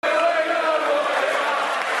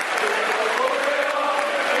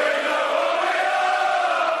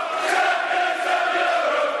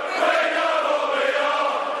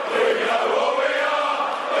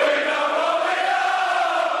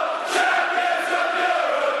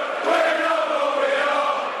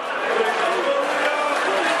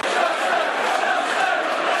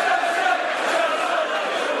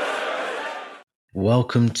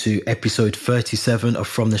welcome to episode 37 of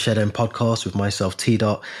From the Shed End podcast with myself, T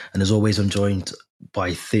Dot, and as always, I'm joined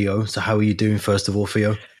by Theo. So, how are you doing, first of all,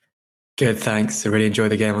 Theo? Good, thanks. I really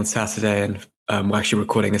enjoyed the game on Saturday, and we're actually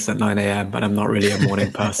recording this at 9 a.m. And I'm not really a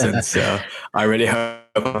morning person, so I really hope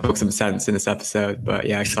I talk some sense in this episode. But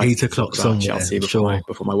yeah, It's excited 8 to talk o'clock about somewhere, Chelsea I'm sure.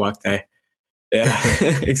 before my work day. Yeah,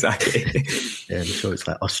 exactly. Yeah, I'm sure it's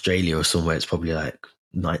like Australia or somewhere. It's probably like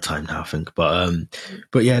nighttime now, I think.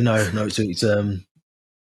 But yeah, no.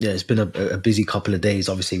 It's been a busy couple of days.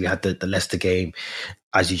 Obviously, we had the Leicester game.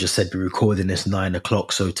 As you just said, we're recording this 9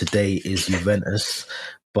 o'clock. So today is Juventus.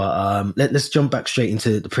 But let's jump back straight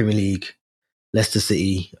into the Premier League. Leicester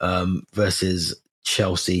City versus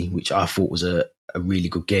Chelsea, which I thought was a really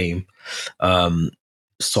good game.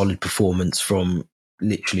 Solid performance from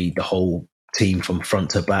literally the whole team from front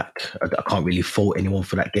to back. I can't really fault anyone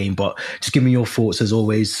for that game, but just give me your thoughts as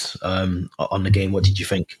always on the game. What did you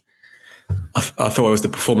think? I thought it was the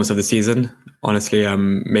performance of the season. Honestly,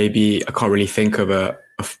 maybe I can't really think of a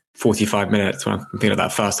 45 minutes when I'm thinking of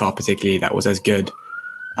that first half, particularly, that was as good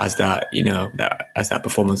as that, as that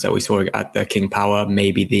performance that we saw at the King Power.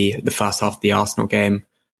 Maybe the first half of the Arsenal game,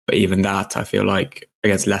 but even that, I feel like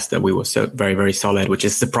against Leicester we were so very, very solid, which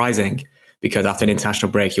is surprising because after an international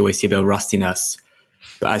break you always see a bit of rustiness.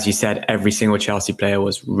 But as you said, every single Chelsea player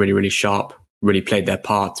was really, really sharp, really played their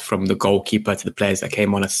part, from the goalkeeper to the players that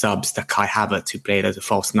came on as subs, to Kai Havertz, who played as a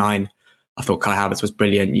false nine. I thought Kai Havertz was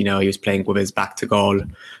brilliant. He was playing with his back to goal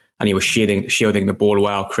and he was shielding the ball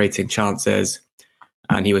well, creating chances,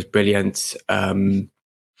 and he was brilliant. I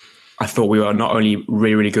thought we were not only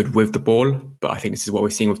really, really good with the ball, but I think this is what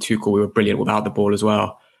we're seeing with Tuchel. We were brilliant without the ball as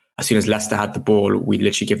well. As soon as Leicester had the ball, we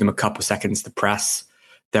literally give them a couple of seconds to press.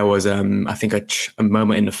 There was, I think, a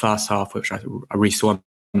moment in the first half, which I really saw a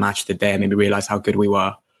match today and made me realise how good we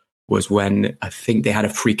were, was when I think they had a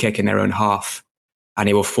free kick in their own half and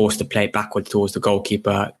they were forced to play it backward towards the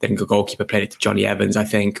goalkeeper. Then the goalkeeper played it to Johnny Evans, I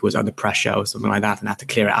think, who was under pressure or something like that, and had to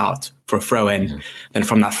clear it out for a throw-in. Mm-hmm. Then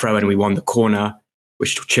from that throw-in, we won the corner,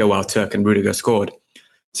 which Chilwell took and Rudiger scored.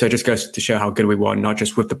 So it just goes to show how good we were, not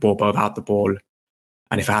just with the ball, but without the ball.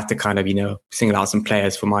 And if I had to kind of, single out some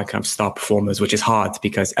players for my kind of star performers, which is hard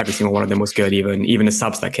because every single one of them was good, even the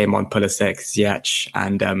subs that came on, Pulisic, Ziyech,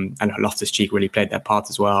 and Loftus-Cheek really played their part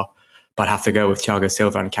as well. But I'd have to go with Thiago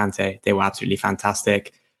Silva and Kante. They were absolutely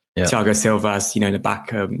fantastic. Yeah. Thiago Silva's, in the back,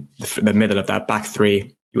 the middle of that back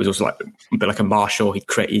three, he was also like a bit like a Marshall.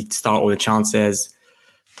 He'd start all the chances.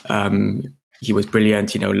 He was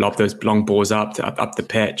brilliant, lobbed those long balls up the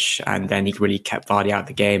pitch, and then he really kept Vardy out of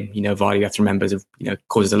the game. Vardy, you have to remember,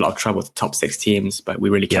 causes a lot of trouble to top six teams, but we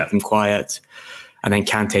really kept him quiet. And then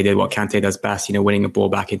Kante did what Kante does best, winning the ball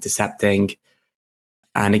back, intercepting.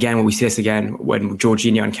 And again, when we see this again, when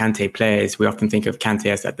Jorginho and Kante plays, we often think of Kante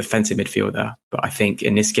as that defensive midfielder. But I think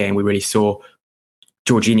in this game, we really saw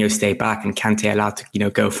Jorginho stay back and Kante allowed to,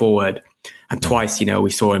 go forward. And twice, we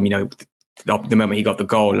saw him, the moment he got the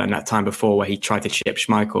goal and that time before where he tried to chip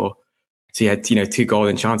Schmeichel. So he had, two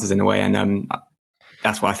golden chances in a way. And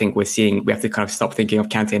that's what I think we're seeing. We have to kind of stop thinking of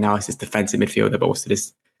Kante now as this defensive midfielder, but also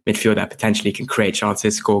this midfielder that potentially can create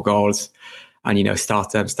chances, score goals, and,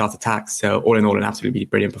 start attacks. So all in all, an absolutely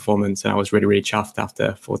brilliant performance. And I was really, really chuffed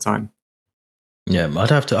after full time. Yeah,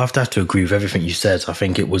 I'd have to agree with everything you said. I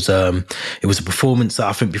think it was a performance that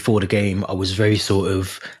I think before the game I was very sort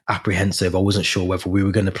of apprehensive. I wasn't sure whether we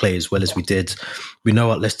were going to play as well as we did. We know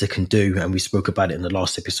what Leicester can do, and we spoke about it in the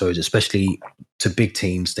last episode, especially to big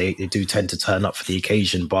teams. They do tend to turn up for the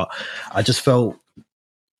occasion, but I just felt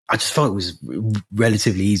it was a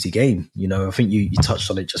relatively easy game. I think you touched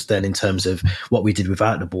on it just then in terms of what we did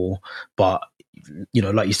without the ball, but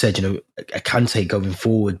like you said, a Kante going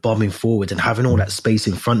forward, bombing forward and having all that space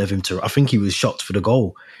in front of him I think he was shocked for the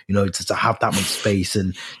goal, to have that much space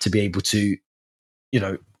and to be able to,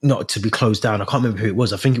 not to be closed down. I can't remember who it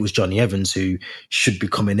was. I think it was Johnny Evans who should be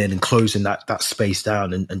coming in and closing that space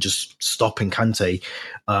down and just stopping Kante.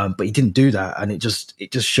 But he didn't do that. And it just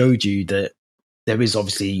showed you that there is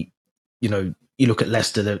obviously, you look at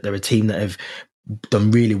Leicester, they're a team that have done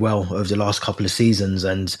really well over the last couple of seasons,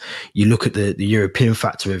 and you look at the European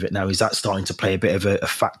factor of it now. Is that starting to play a bit of a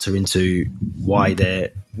factor into why they're,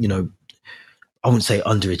 I wouldn't say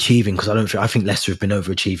underachieving, because I think Leicester have been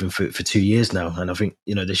overachieving for 2 years now, and I think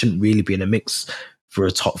they shouldn't really be in a mix for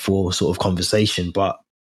a top four sort of conversation. But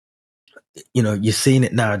you're seeing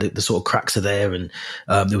it now, the sort of cracks are there, and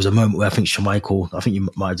there was a moment where I think Schmeichel, I think you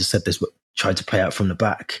might have just said this, but tried to play out from the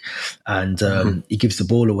back, and he gives the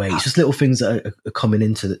ball away. It's just little things that are coming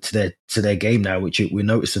into their game now, which we're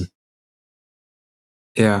noticing.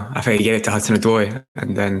 Yeah, I think he gave it to Hudson-Odoi,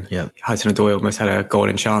 and then Hudson-Odoi almost had a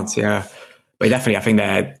golden chance. Yeah, But definitely, I think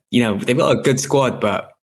they've got a good squad,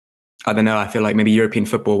 but I don't know. I feel like maybe European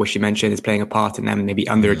football, which you mentioned, is playing a part in them maybe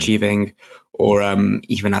underachieving, or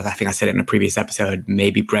even as I think I said it in a previous episode,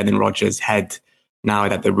 maybe Brendan Rodgers' head now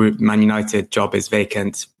that the Man United job is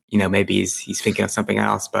vacant. Maybe he's thinking of something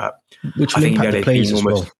else. But Which I will think impact the they've players been as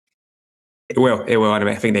almost. well. It will.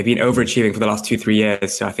 Anyway, I think they've been overachieving for the last 2-3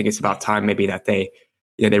 years. So I think it's about time maybe that they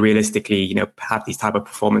realistically, have these type of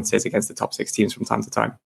performances against the top 6 teams from time to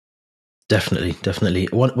time. Definitely.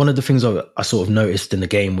 One of the things I sort of noticed in the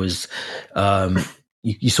game was,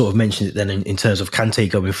 you sort of mentioned it then in terms of Kante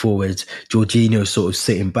going forward, Jorginho sort of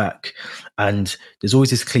sitting back, and there's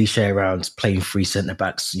always this cliche around playing 3 centre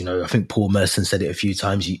backs. I think Paul Merson said it a few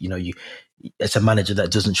times. You it's a manager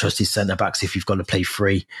that doesn't trust his centre backs if you've got to play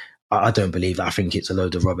 3. I don't believe that. I think it's a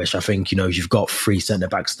load of rubbish. I think you've got 3 centre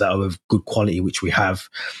backs that are of good quality, which we have.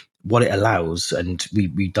 What it allows, and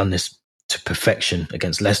we've done this to perfection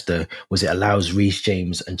against Leicester, was it allows Reece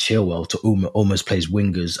James and Chilwell to almost play as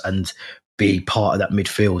wingers and be part of that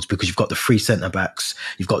midfield, because you've got the 3 centre backs,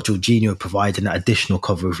 you've got Jorginho providing that additional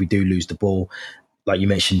cover if we do lose the ball, like you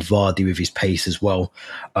mentioned, Vardy with his pace as well.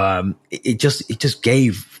 It just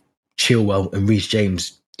gave Chilwell and Reece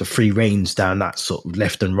James the free reins down that sort of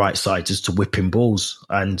left and right side just to whip in balls,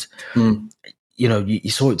 and you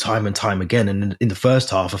saw it time and time again. And in the first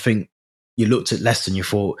half, I think you looked at Leicester and you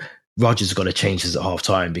thought, Rodgers has got to change this at half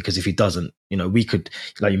time, because if he doesn't, we could,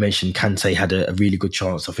 like you mentioned, Kante had a really good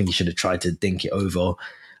chance. I think he should have tried to dink it over.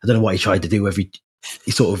 I don't know what he tried to do.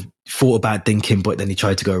 He sort of thought about dinking, but then he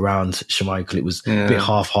tried to go around Schmeichel. It was a bit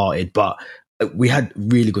half-hearted, but we had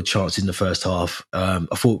really good chances in the first half. I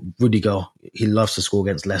thought Rudiger, he loves to score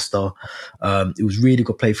against Leicester. It was really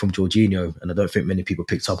good play from Jorginho, and I don't think many people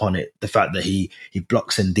picked up on it. The fact that he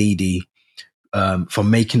blocks Ndidi from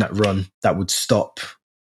making that run that would stop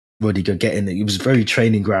Rudiger getting it. It was very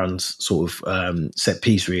training grounds sort of set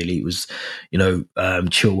piece, really. It was,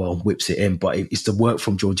 Chilwell whips it in, but it's the work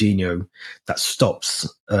from Jorginho that stops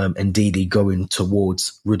Ndidi going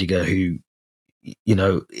towards Rudiger, who,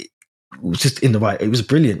 it was just in the right. It was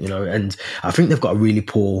brilliant, and I think they've got a really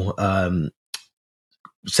poor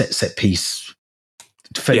set piece,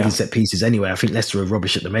 defending set pieces anyway. I think Leicester are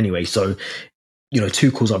rubbish at them anyway. So,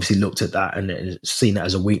 Tuchel's obviously looked at that and seen that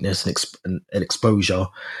as a weakness and an exposure,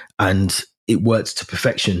 and it worked to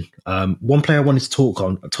perfection. One player I wanted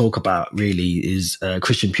to talk about really is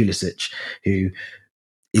Christian Pulisic, who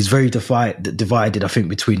is very divided, I think,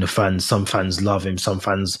 between the fans. Some fans love him. Some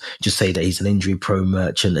fans just say that he's an injury-prone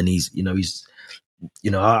merchant, and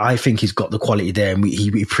I think he's got the quality there, and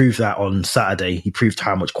he proved that on Saturday. He proved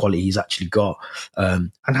how much quality he's actually got.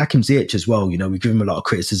 And Hakim Ziyech as well. We give him a lot of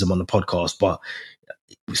criticism on the podcast, but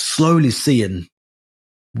we're slowly seeing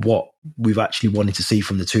what we've actually wanted to see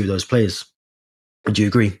from the two of those players. Would you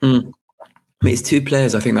agree? I mean, it's 2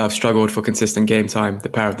 players I think that have struggled for consistent game time, the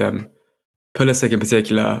pair of them. Pulisic in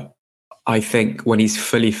particular, I think when he's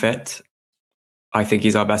fully fit, I think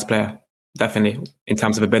he's our best player. Definitely, in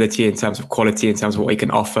terms of ability, in terms of quality, in terms of what he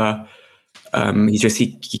can offer.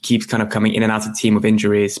 He keeps kind of coming in and out of the team with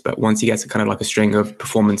injuries, but once he gets kind of like a string of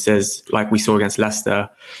performances like we saw against Leicester, a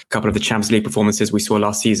couple of the Champions League performances we saw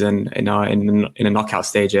last season in the knockout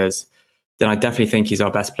stages, then I definitely think he's our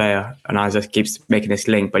best player. And I just keeps making this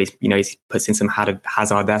link, but he's puts in some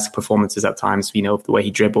Hazard-esque performances at times. The way he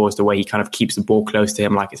dribbles, the way he kind of keeps the ball close to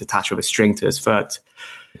him, like it's attached with a string to his foot.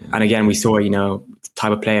 And again, we saw,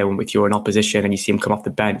 type of player, if you're in opposition and you see him come off the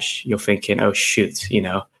bench, you're thinking, oh shoot,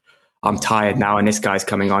 I'm tired now, and this guy's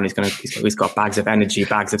coming on. He's got bags of energy,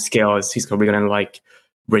 bags of skills. He's probably going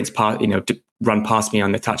to run past me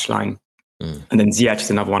on the touchline. And then Ziyech is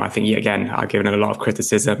another one. I think I've given him a lot of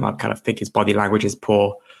criticism. I kind of think his body language is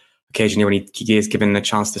poor. Occasionally, when he is given the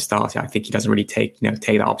chance to start, I think he doesn't really take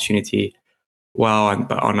that opportunity well.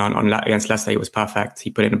 But against Leicester, he was perfect. He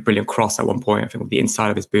put in a brilliant cross at one point, I think, with the inside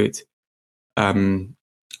of his boot. I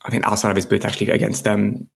think outside of his boot, actually, against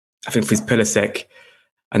them. I think it was Pulisic.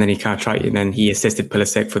 And then he kind of tried, and then he assisted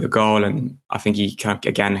Pulisic for the goal. And I think he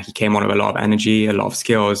came on with a lot of energy, a lot of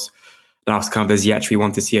skills. And that's kind of the Ziyech we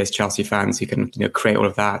want to see as Chelsea fans, who can create all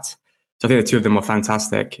of that. So I think the 2 of them were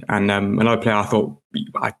fantastic. And another player I thought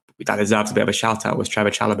that deserves a bit of a shout out was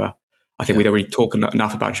Trevor Chalobah. I think we don't really talk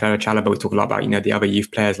enough about Trevor Chalobah. We talk a lot about the other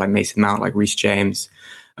youth players like Mason Mount, like Reece James.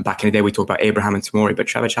 And back in the day, we talked about Abraham and Tomori. But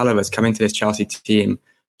Trevor Chalobah has come into this Chelsea team.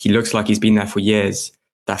 He looks like he's been there for years.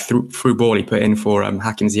 That through ball he put in for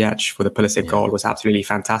Hakim Ziyech for the Pulisic goal was absolutely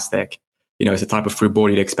fantastic. It's the type of through ball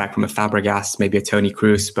you'd expect from a Fabregas, maybe a Toni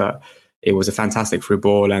Kroos, but it was a fantastic through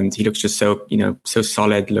ball, and he looks just so, so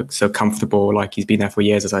solid, looks so comfortable, like he's been there for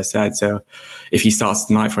years, as I said. So if he starts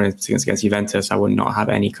tonight, for instance, against Juventus, I would not have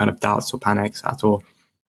any kind of doubts or panics at all.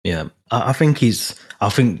 Yeah, I think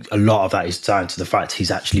a lot of that is down to the fact he's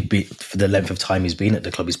actually been, for the length of time he's been at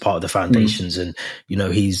the club, he's part of the foundations, and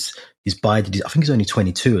he's bided. I think he's only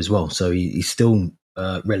 22 as well, so he's still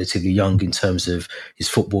relatively young in terms of his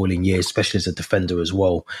footballing years, especially as a defender as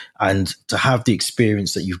well. And to have the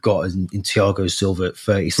experience that you've got in Thiago Silva at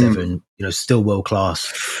 37, still world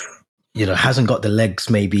class. Hasn't got the legs.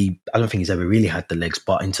 Maybe I don't think he's ever really had the legs,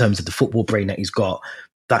 but in terms of the football brain that he's got,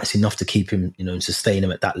 that's enough to keep him, and sustain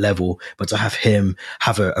him at that level. But to have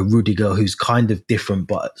a Rudiger who's kind of different,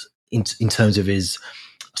 but in terms of his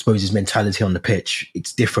mentality on the pitch,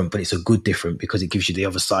 it's different, but it's a good different because it gives you the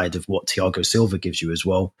other side of what Thiago Silva gives you as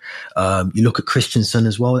well. You look at Christensen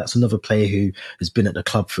as well. That's another player who has been at the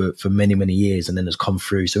club for many, many years and then has come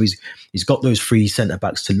through. So he's got those three centre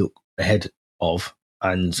backs to look ahead of.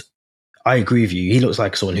 And I agree with you. He looks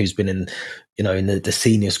like someone who's been in the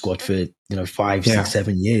senior squad for 5, 6,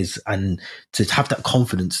 7 years, and to have that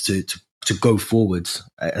confidence to go forwards.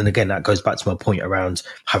 And again, that goes back to my point around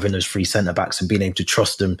having those three centre backs and being able to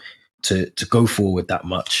trust them to go forward that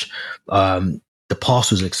much. The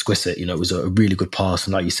pass was exquisite. It was a really good pass,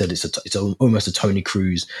 and like you said, it's almost a Toni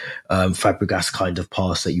Kroos, Fabregas kind of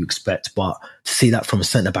pass that you expect. But to see that from a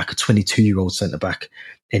centre back, a 22-year-old centre back,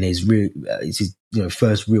 in his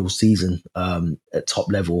first real season at top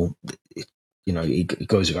level, it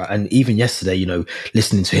goes around. And even yesterday,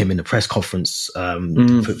 listening to him in the press conference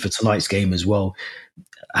for tonight's game as well.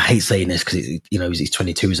 I hate saying this because he's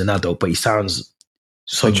 22 as an adult, but he sounds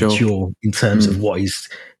so mature in terms of what he's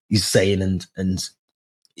saying, and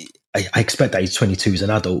I expect that he's 22 as an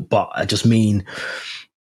adult, but I just mean,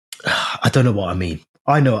 I don't know what I mean.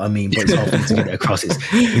 I know what I mean, but it's hard for me to get it across.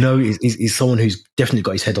 He's someone who's definitely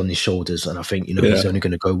got his head on his shoulders, and I think he's only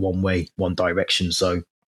going to go one way, one direction. So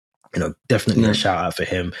definitely a shout out for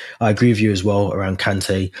him. I agree with you as well around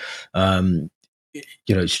Kante.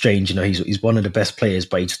 It's strange. He's one of the best players,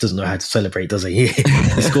 but he just doesn't know how to celebrate, does he?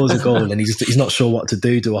 He scores a goal and he's not sure what to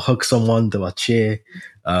do. Do I hug someone? Do I cheer?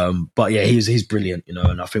 But yeah, he's brilliant.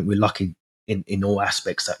 And I think we're lucky in all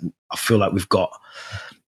aspects that I feel like we've got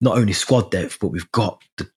not only squad depth, but we've got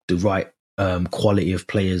the right quality of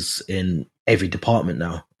players in every department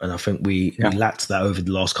now. And I think we lacked that over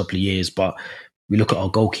the last couple of years. But we look at our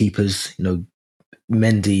goalkeepers.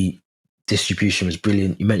 Mendy distribution was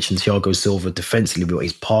brilliant. You mentioned Thiago Silva defensively, but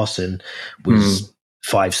his passing was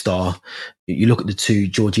 5-star. You look at the two,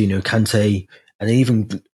 Jorginho, Kante, and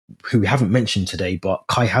even who we haven't mentioned today, but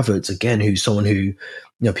Kai Havertz again, who's someone who,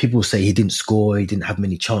 people say he didn't score, he didn't have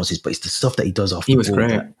many chances, but it's the stuff that he does after the ball. He was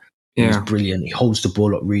great. He was brilliant. He holds the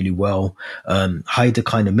ball up really well. Haider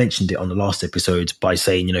kind of mentioned it on the last episode by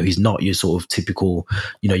saying, he's not your sort of typical,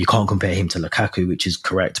 you can't compare him to Lukaku, which is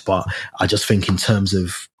correct. But I just think in terms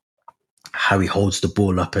of how he holds the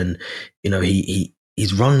ball up and,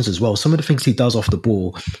 his runs as well. Some of the things he does off the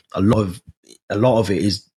ball, a lot of it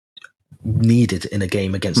is needed in a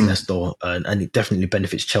game against Leicester, and it definitely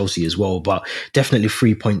benefits Chelsea as well. But definitely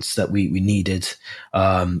 3 points that we needed.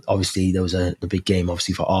 Obviously, there was the big game,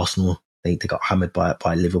 obviously, for Arsenal. They got hammered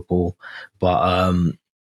by Liverpool. But,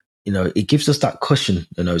 it gives us that cushion.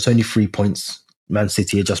 It's only 3 points. Man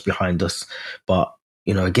City are just behind us. But,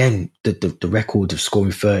 again, the record of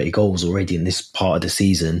scoring 30 goals already in this part of the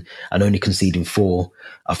season and only conceding 4.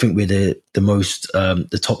 I think we're the most,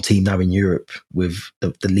 the top team now in Europe with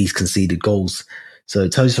the least conceded goals. So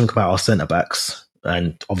it tells you something about our centre-backs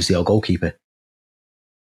and obviously our goalkeeper.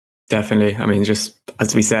 Definitely. I mean, just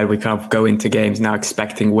as we said, we kind of go into games now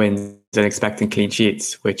expecting wins and expecting clean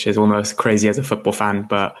sheets, which is almost crazy as a football fan.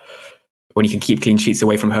 But when you can keep clean sheets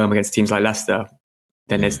away from home against teams like Leicester,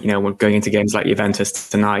 then it's, when going into games like Juventus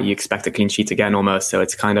tonight, you expect a clean sheet again almost. So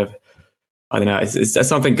it's kind of, I don't know, there's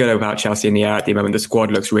something good about Chelsea in the air at the moment. The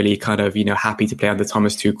squad looks really kind of, happy to play under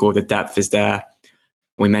Thomas Tuchel. The depth is there.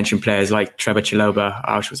 We mentioned players like Trevor Chalobah,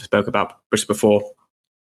 I spoke about just before.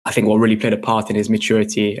 I think what really played a part in his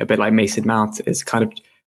maturity, a bit like Mason Mount, is kind of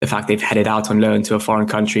the fact they've headed out on loan to a foreign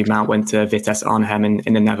country. Mount went to Vitesse Arnhem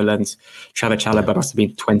in the Netherlands. Trevor Chalobah must have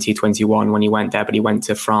been 20, 21 when he went there, but he went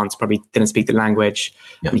to France, probably didn't speak the language.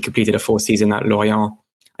 And he completed a 4th season at Lorient.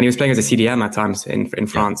 And he was playing as a CDM at times in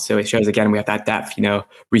France. So it shows, again, we have that depth.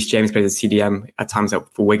 Reece James plays as CDM at times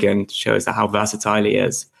for Wigan, shows that how versatile he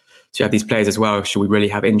is. So you have these players as well. Should we really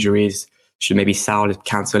have injuries? Should maybe Saul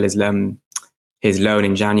cancel his his loan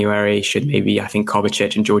in January. Should maybe, I think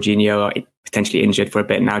Kovacic and Jorginho are potentially injured for a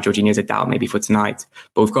bit now. Jorginho's a doubt maybe for tonight.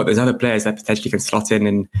 But we've got those other players that potentially can slot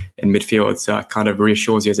in midfield. So it kind of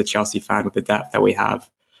reassures you as a Chelsea fan with the depth that we have.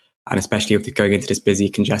 And especially with going into this busy,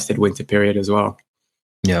 congested winter period as well.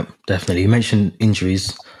 Yeah, definitely. You mentioned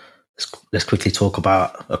injuries. Let's quickly talk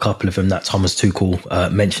about a couple of them that Thomas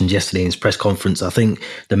Tuchel mentioned yesterday in his press conference. I think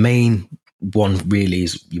the main one really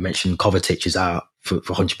is, you mentioned Kovacic is out for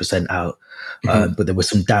 100% out, but there were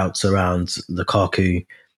some doubts around Lukaku,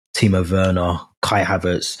 Timo Werner, Kai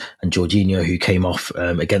Havertz and Jorginho, who came off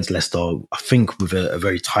against Leicester, I think with a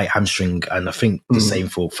very tight hamstring, and I think the same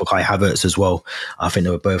for Kai Havertz as well. I think they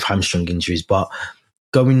were both hamstring injuries. But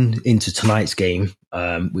going into tonight's game,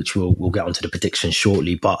 which we'll get onto the prediction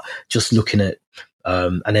shortly, but just looking at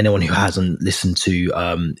and anyone who hasn't listened to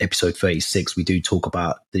episode 36, we do talk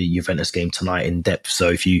about the Juventus game tonight in depth. So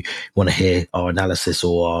if you want to hear our analysis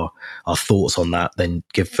or our thoughts on that, then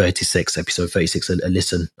give episode 36 a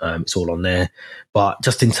listen. It's all on there. But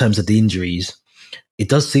just in terms of the injuries, it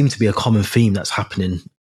does seem to be a common theme that's happening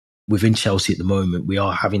within Chelsea at the moment. We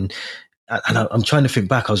are having, and I'm trying to think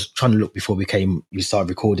back, I was trying to look before we started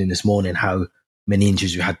recording this morning, how many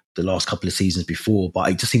injuries we had the last couple of seasons before, but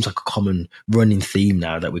it just seems like a common running theme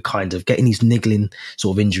now that we're kind of getting these niggling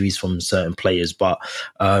sort of injuries from certain players. But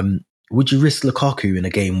would you risk Lukaku in a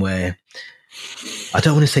game where, I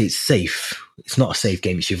don't want to say it's safe, it's not a safe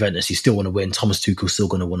game, it's Juventus, you still want to win, Thomas Tuchel's still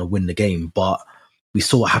going to want to win the game, but we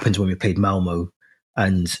saw what happened when we played Malmo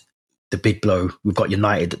and the big blow, we've got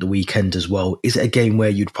United at the weekend as well. Is it a game where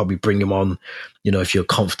you'd probably bring him on, if you're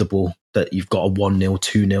comfortable that you've got a 1-0,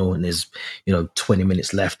 2-0 and there's, 20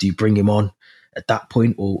 minutes left? Do you bring him on at that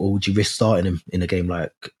point, or would you risk starting him in a game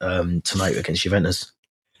like tonight against Juventus?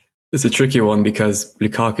 It's a tricky one because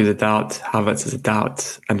Lukaku's a doubt, Havertz is a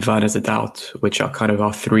doubt, and Werner's a doubt, which are kind of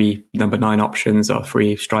our three number 9 options, our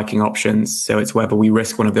 3 striking options. So it's whether we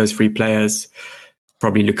risk one of those 3 players.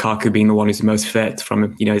 Probably Lukaku being the one who's most fit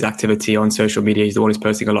from his activity on social media. He's the one who's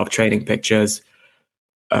posting a lot of training pictures.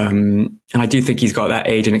 And I do think he's got that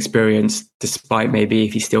age and experience, despite maybe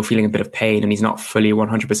if he's still feeling a bit of pain and he's not fully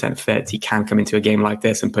 100% fit, he can come into a game like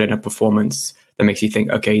this and put in a performance that makes you think,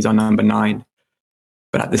 okay, he's on number 9.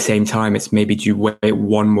 But at the same time, it's maybe do you wait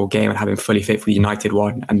one more game and have him fully fit for the United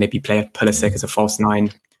one and maybe play a Pulisic as a false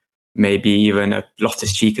 9, maybe even a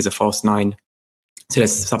Loftus-Cheek as a false 9. So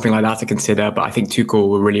there's something like that to consider. But I think Tuchel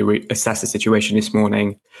will really assess the situation this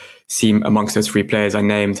morning, see amongst those 3 players I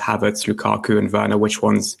named, Havertz, Lukaku and Werner, which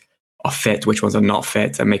ones are fit, which ones are not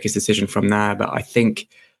fit, and make his decision from there. But I think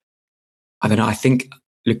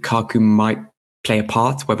Lukaku might play a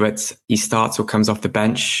part, whether it's he starts or comes off the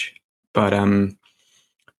bench. But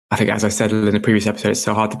I think, as I said in the previous episode, it's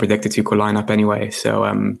so hard to predict the Tuchel lineup anyway. So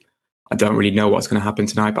I don't really know what's going to happen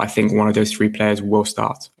tonight, but I think one of those 3 players will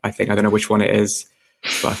start. I don't know which one it is,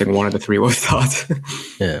 but I think one of the 3 will start.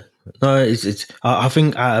 Yeah. No, I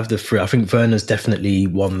think out of the 3, I think Werner's definitely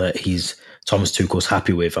one that Thomas Tuchel's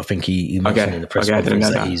happy with. I think he mentioned in the press conference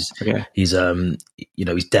that he's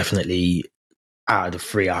definitely out of the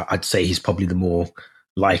 3. I'd say he's probably the more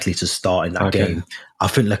likely to start in that game. I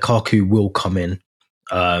think Lukaku will come in.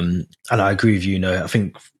 And I agree with you, I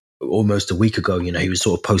think almost a week ago, he was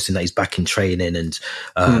sort of posting that he's back in training and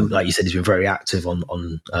like you said, he's been very active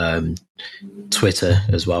on Twitter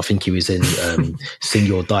as well. I think he was in Sing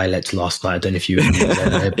Your Dialect last night. I don't know if you were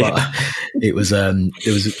there, but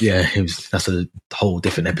that's a whole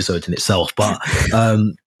different episode in itself. But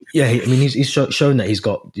he's shown that he's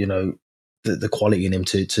got, the quality in him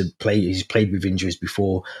to play. He's played with injuries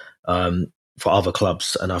before for other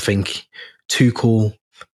clubs. And I think Tuchel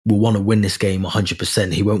will want to win this game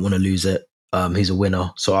 100%. He won't want to lose it. He's a winner.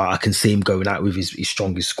 So I can see him going out with his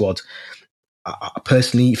strongest squad.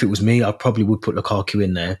 Personally, if it was me, I probably would put Lukaku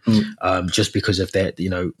in there just because of that.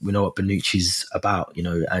 We know what Bonucci's about,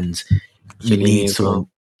 and you need someone.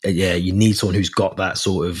 You need someone who's got that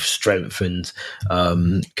sort of strength and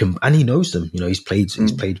he knows them. He's played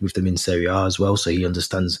with them in Serie A as well, so he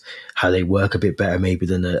understands how they work a bit better maybe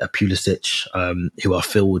than a Pulisic, who I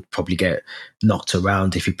feel would probably get knocked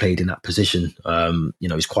around if he played in that position.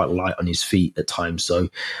 He's quite light on his feet at times, so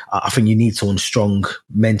I think you need someone strong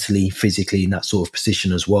mentally, physically in that sort of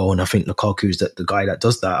position as well. And I think Lukaku is the guy that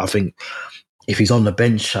does that. I think if he's on the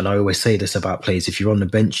bench, and I always say this about players, if you're on the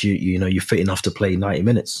bench, you're fit enough to play 90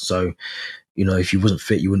 minutes. So, if you wasn't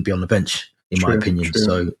fit, you wouldn't be on the bench, in my opinion. True.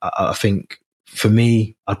 So I think for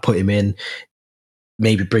me, I'd put him in,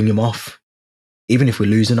 maybe bring him off. Even if we're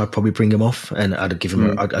losing, I'd probably bring him off and I'd give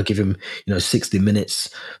him, 60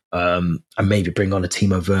 minutes and maybe bring on a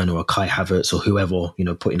Timo Werner or a Kai Havertz or whoever,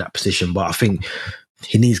 put in that position. But I think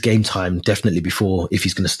he needs game time definitely before, if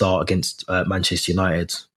he's going to start against Manchester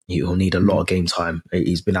United. He'll need a lot of game time.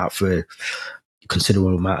 He's been out for a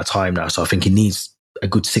considerable amount of time now, so I think he needs a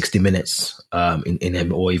good 60 minutes in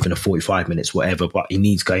him, or even a 45 minutes, whatever. But he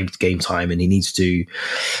needs game time, and we need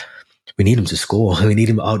him to score. We need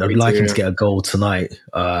him. I'd like him to get a goal tonight,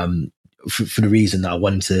 for the reason that I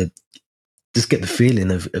want him to just get the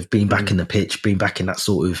feeling of being back in the pitch, being back in that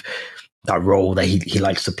sort of that role that he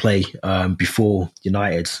likes to play before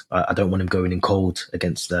United. I don't want him going in cold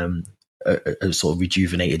against a sort of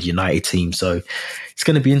rejuvenated United team. So it's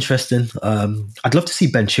going to be interesting. I'd love to see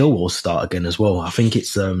Ben Chilwell start again as well. I think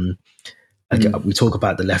it's we talk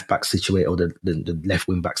about the left back situation, or the left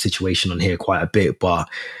wing back situation on here quite a bit, but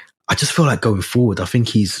I just feel like going forward, I think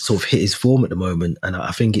he's sort of hit his form at the moment, and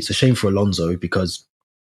I think it's a shame for Alonso, because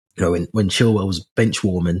when Chilwell was bench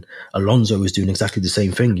warming, Alonso was doing exactly the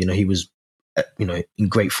same thing. He was in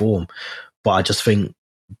great form, but I just think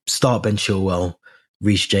start Ben Chilwell,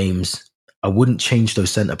 Reece James. I wouldn't change those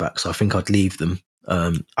centre backs. I think I'd leave them.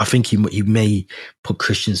 I think he may put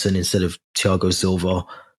Christensen instead of Thiago Silva,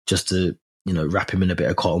 just to wrap him in a bit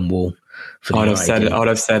of cotton wool. I would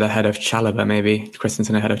have said ahead of Chalobah, maybe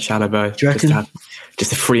Christensen ahead of Chalobah. Do you reckon? Just to have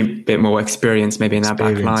just a free bit more experience, maybe in that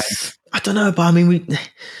back line. I don't know, but I mean,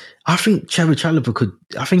 I think Chalobah could.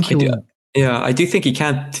 I think he'll. I do think he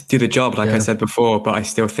can do the job, like I said before, but I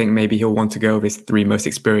still think maybe he'll want to go with his three most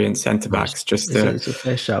experienced centre backs. It's a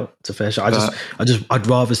fair shout. I'd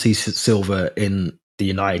rather see Silva in the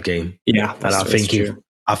United game. Yeah, and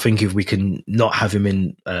I think if we can not have him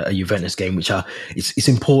in a Juventus game, which it's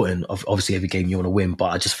important. Obviously, every game you want to win,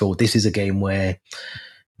 but I just feel this is a game where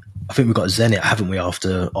I think we've got Zenit, haven't we?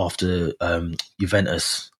 After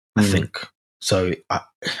Juventus, I think. So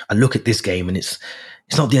I look at this game, and it's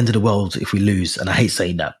not the end of the world if we lose, and I hate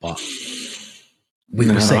saying that, but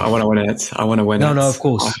we're safe. I want to win it. I want to win it. No, of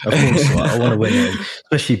course. I want to win it,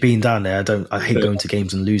 especially being down there. I hate going to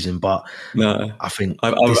games and losing, but no, I think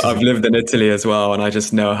I've lived in Italy as well, and I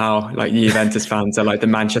just know how like Juventus fans are like the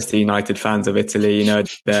Manchester United fans of Italy.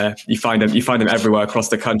 You find them everywhere across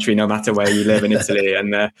the country, no matter where you live in Italy,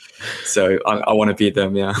 and so I want to beat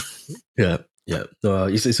them. Yeah. Yeah. No,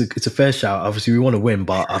 it's a fair shout. Obviously, we want to win,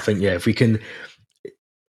 but I think if we can.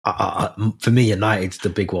 For me, United's the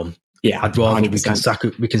big one. Yeah, I'd rather we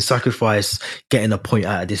can sacrifice getting a point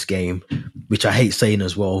out of this game, which I hate saying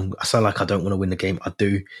as well. I sound like I don't want to win the game. I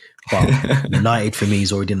do, but United for me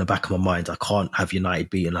is already in the back of my mind. I can't have United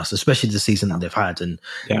beating us, especially the season that they've had, and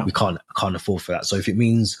we can't afford for that. So if it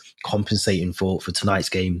means compensating for tonight's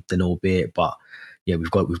game, then albeit. But yeah, we've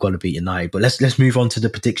got to beat United. But let's move on to the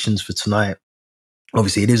predictions for tonight.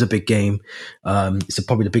 Obviously, it is a big game. It's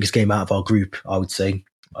probably the biggest game out of our group, I would say.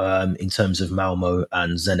 In terms of Malmo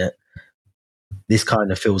and Zenit, this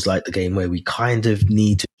kind of feels like the game where we kind of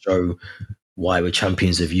need to show why we're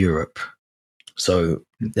champions of Europe. So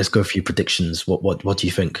let's go for your predictions. What do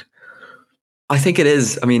you think? I think it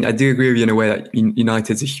is. I mean, I do agree with you in a way that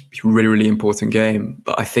United's a really, really important game,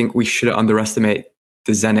 but I think we shouldn't underestimate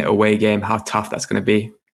the Zenit away game, how tough that's going to be.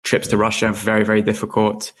 Trips to Russia, very, very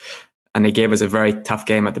difficult. And they gave us a very tough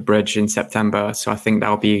game at the Bridge in September. So I think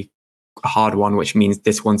that'll be a hard one, which means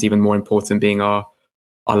this one's even more important, being our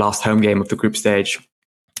last home game of the group stage.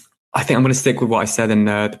 I think I'm going to stick with what I said in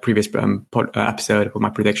the previous episode with my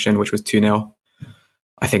prediction, which was 2-0.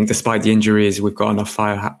 I think despite the injuries, we've got enough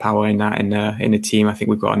firepower in the team. I think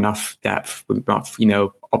we've got enough depth. We've got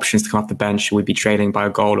options to come off the bench. We'd be trailing by a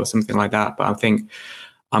goal or something like that. But I think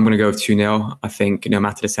I'm going to go with 2-0. I think no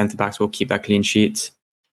matter the centre backs, we'll keep that clean sheet.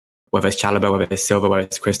 Whether it's Chalobah, whether it's Silva, whether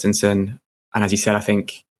it's Christensen. And as you said, I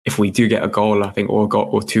think if we do get a goal,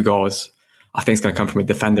 or two goals, I think it's going to come from a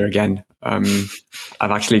defender again. I've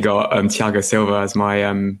actually got Thiago Silva as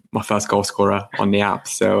my first goal scorer on the app.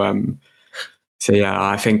 So yeah,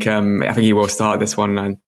 I think he will start this one,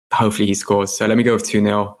 and hopefully he scores. So let me go with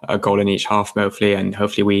 2-0, a goal in each half, hopefully, and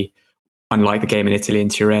hopefully we, unlike the game in Italy in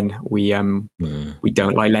Turin, we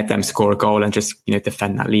don't let them score a goal and just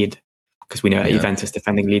defend that lead, because we know that Juventus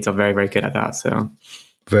defending leads are very, very good at that. So.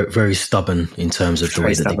 Very, very stubborn in terms of the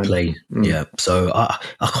way that they play. Yeah. So I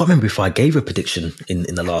can't remember if I gave a prediction in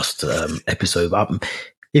the last episode.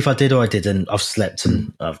 If I did or I didn't, I've slept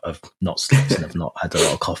and I've not slept and I've not had a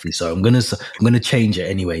lot of coffee. So I'm gonna change it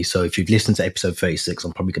anyway. So if you've listened to episode 36,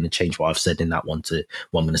 I'm probably going to change what I've said in that one to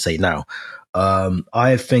what I'm going to say now.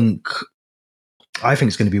 I think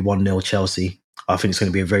it's going to be 1-0 Chelsea. I think it's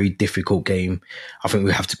going to be a very difficult game. I think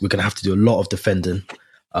we're going to have to do a lot of defending.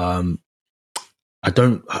 I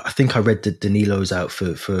think I read that Danilo's out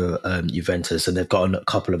for Juventus, and they've got a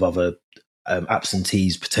couple of other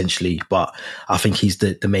absentees potentially, but I think he's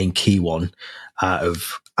the main key one out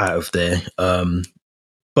of there.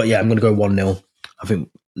 But yeah, I'm going to go 1-0. I think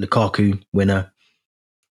Lukaku winner.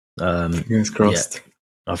 Fingers crossed.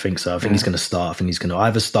 Yeah, I think so. I think he's going to start. I think he's going to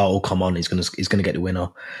either start or come on. He's going to get the winner.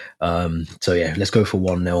 So yeah, let's go for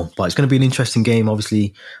 1-0. But it's going to be an interesting game.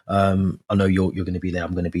 Obviously, I know you're going to be there.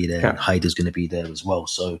 I'm going to be there. Yeah. And Haider's going to be there as well.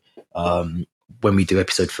 So when we do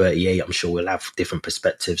episode 38, I'm sure we'll have different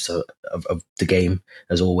perspectives of the game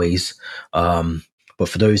as always. But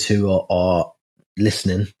for those who are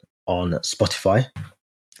listening on Spotify,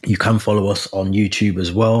 you can follow us on YouTube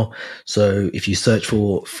as well. So if you search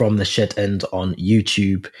for From the Shed End on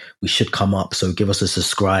YouTube, we should come up. So give us a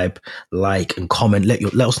subscribe, like, and comment. Let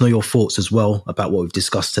us know your thoughts as well about what we've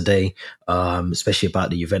discussed today, especially about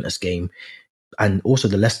the Juventus game and also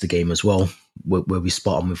the Leicester game as well, where we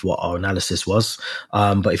spot on with what our analysis was.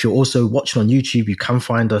 But if you're also watching on YouTube, you can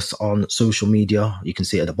find us on social media. You can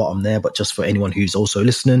see it at the bottom there. But just for anyone who's also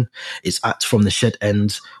listening, it's at From the Shed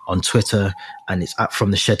End on Twitter, and it's at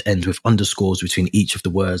From the Shed End with underscores between each of the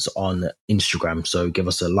words on Instagram. So give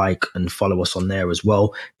us a like and follow us on there as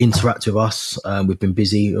well. Interact with us. We've been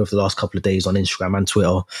busy over the last couple of days on Instagram and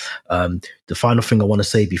Twitter. The final thing I want to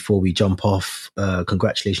say before we jump off,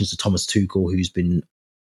 congratulations to Thomas Tuchel, who's been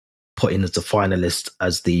put in as a finalist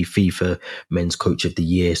as the FIFA Men's Coach of the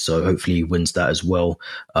Year. So hopefully he wins that as well.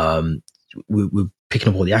 We're picking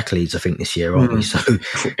up all the accolades, I think, this year, aren't we? So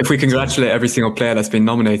if we congratulate every single player that's been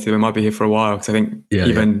nominated, we might be here for a while. Because I think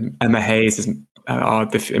even Emma Hayes is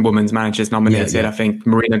the women's manager is nominated. I think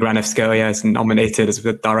Marina Granevskaya is nominated as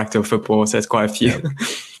the director of football. So it's quite a few.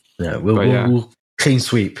 We'll clean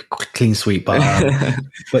sweep.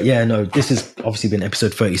 But yeah, no, this has obviously been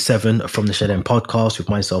episode 37 from the Shed End podcast with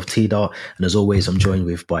myself, T-Dart. And as always, I'm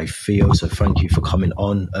joined by Theo. So thank you for coming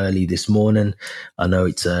on early this morning. I know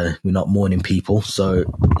it's we're not morning people. So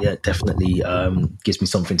yeah, definitely gives me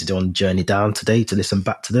something to do on the journey down today to listen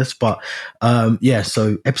back to this. But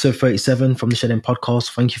so episode 37 from the Shed End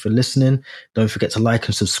podcast. Thank you for listening. Don't forget to like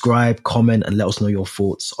and subscribe, comment, and let us know your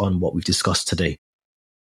thoughts on what we've discussed today.